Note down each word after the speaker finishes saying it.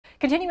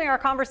Continuing our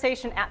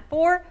conversation at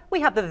 4,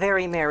 we have the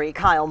very merry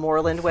Kyle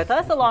Moreland with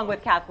us, along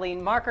with Kathleen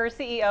Marker,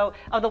 CEO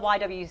of the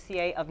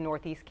YWCA of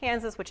Northeast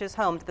Kansas, which is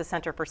home to the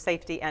Center for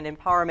Safety and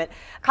Empowerment.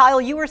 Kyle,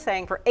 you were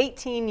saying for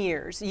 18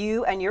 years,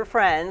 you and your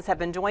friends have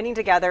been joining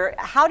together.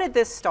 How did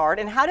this start,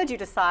 and how did you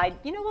decide,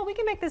 you know what, we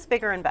can make this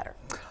bigger and better?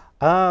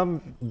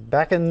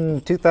 Back in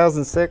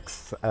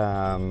 2006,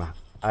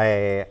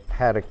 I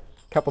had a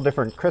couple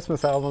different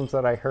Christmas albums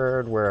that I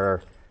heard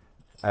where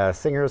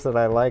singers that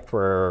I liked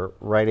were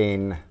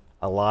writing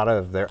a lot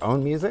of their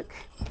own music,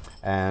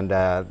 and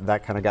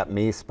that kind of got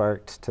me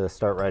sparked to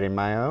start writing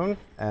my own,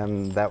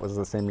 and that was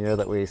the same year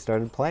that we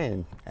started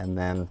playing, and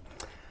then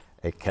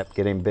it kept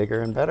getting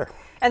bigger and better.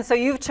 And so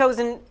you've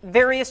chosen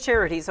various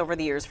charities over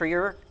the years for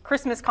your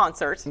Christmas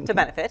concert to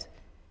benefit.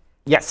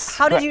 Yes.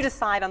 How did you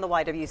decide on the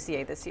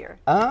YWCA this year?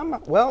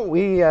 Well,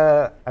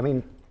 I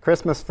mean,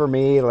 Christmas for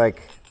me,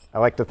 like, I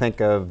like to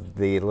think of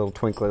the little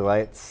twinkly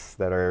lights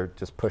that are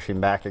just pushing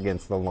back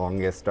against the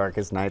longest,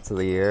 darkest nights of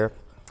the year.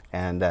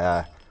 And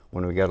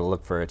when we go to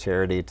look for a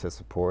charity to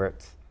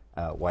support,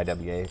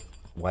 YWCA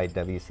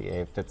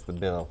fits the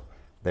bill.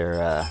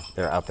 They're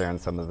out there in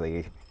some of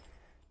the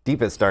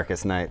deepest,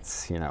 darkest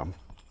nights, you know,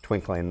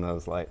 twinkling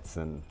those lights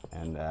and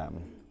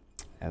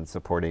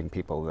supporting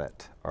people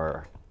that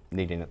are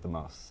needing it the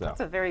most. So.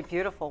 That's a very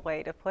beautiful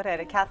way to put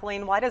it.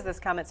 Kathleen, why does this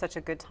come at such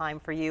a good time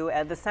for you?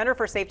 The Center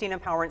for Safety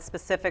and Empowerment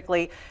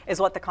specifically is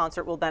what the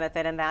concert will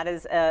benefit, and that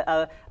is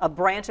a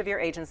branch of your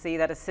agency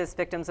that assists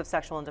victims of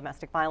sexual and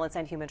domestic violence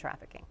and human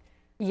trafficking.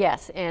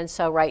 Yes, and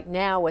so right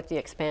now with the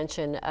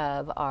expansion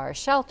of our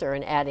shelter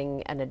and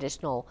adding an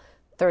additional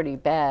 30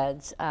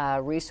 beds,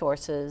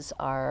 resources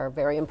are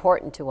very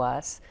important to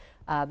us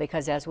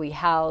because as we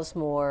house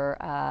more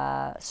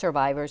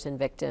survivors and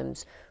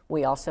victims,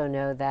 we also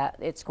know that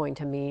it's going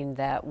to mean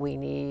that we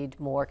need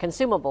more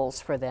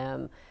consumables for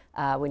them.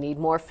 We need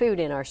more food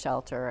in our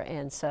shelter,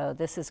 and so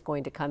this is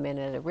going to come in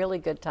at a really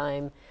good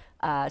time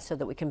so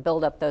that we can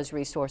build up those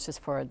resources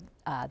for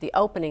the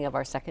opening of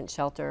our second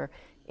shelter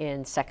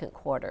in second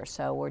quarter.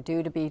 So we're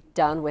due to be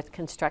done with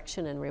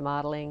construction and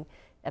remodeling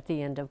at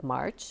the end of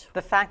March.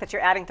 The fact that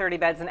you're adding 30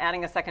 beds and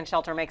adding a second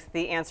shelter makes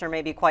the answer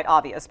maybe quite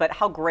obvious, but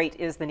how great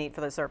is the need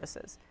for those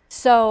services?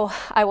 So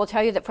I will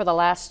tell you that for the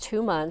last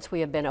 2 months we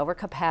have been over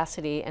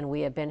capacity, and we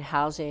have been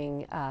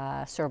housing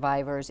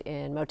survivors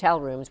in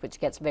motel rooms, which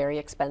gets very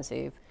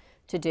expensive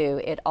to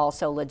do. It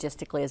also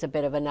logistically is a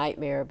bit of a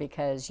nightmare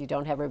because you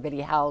don't have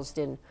everybody housed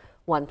in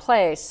one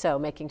place, so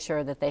making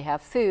sure that they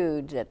have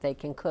food, that they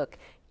can cook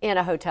in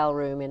a hotel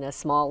room in a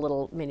small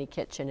little mini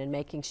kitchen, and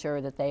making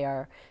sure that they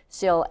are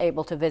still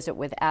able to visit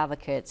with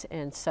advocates.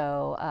 And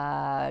so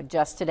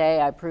just today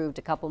I approved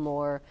a couple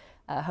more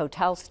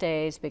hotel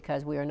stays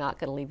because we are not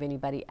going to leave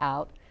anybody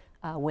out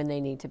when they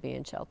need to be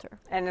in shelter.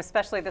 And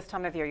especially this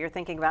time of year, you're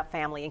thinking about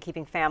family and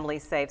keeping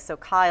families safe. So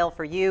Kyle,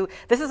 for you,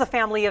 this is a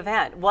family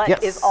event.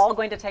 What is all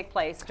going to take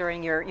place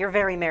during your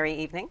very merry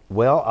evening?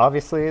 Well,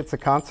 obviously it's a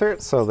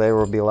concert, so there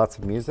will be lots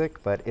of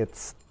music, but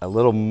it's a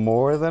little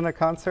more than a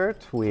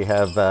concert. We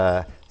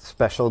have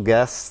special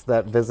guests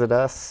that visit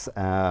us,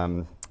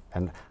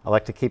 and I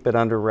like to keep it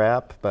under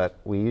wrap, but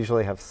we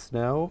usually have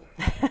snow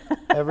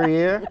every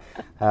year.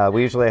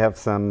 We usually have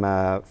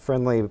some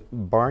friendly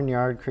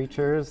barnyard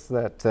creatures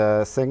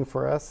that sing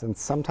for us and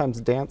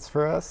sometimes dance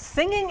for us.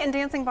 Singing and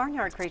dancing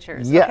barnyard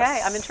creatures. Yes.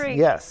 Okay, I'm intrigued.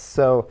 Yes.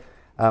 So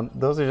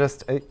those are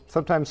just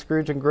sometimes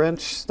Scrooge and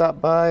Grinch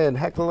stop by and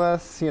heckle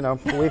us. You know,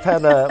 we've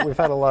had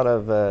a lot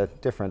of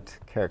different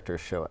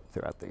characters show up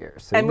throughout the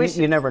years. So and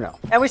you never know.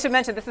 And we should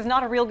mention this is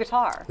not a real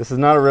guitar. This is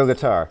not a real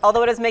guitar.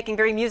 Although it is making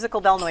very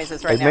musical bell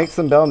noises right now. It makes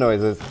some bell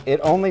noises. It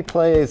only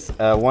plays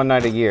one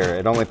night a year.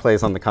 It only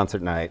plays on the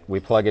concert night.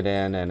 We plug it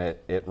in and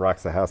it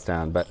rocks the house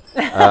down. But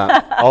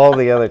all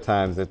the other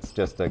times it's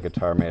just a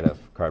guitar made of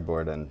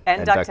cardboard and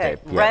duct tape.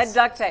 Yes. Red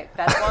duct tape.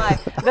 That's why.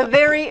 The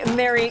very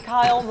merry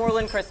Kyle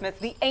Moreland Christmas.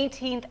 The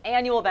 18th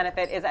annual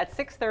benefit is at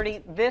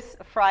 6:30 this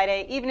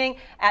Friday evening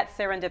at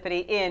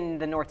Serendipity in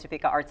the North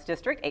Topeka Arts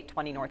District,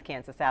 820 North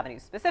Kansas Avenue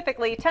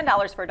specifically.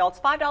 $10 for adults,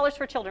 $5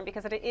 for children,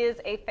 because it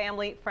is a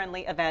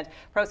family-friendly event.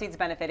 Proceeds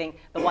benefiting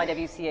the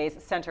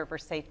YWCA's Center for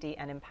Safety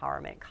and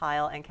Empowerment.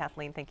 Kyle and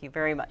Kathleen, thank you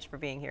very much for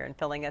being here and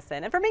filling us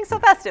in and for being so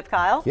festive,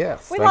 Kyle.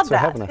 Yes, we thanks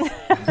love that.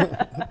 for having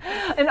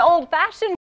us. An old-fashioned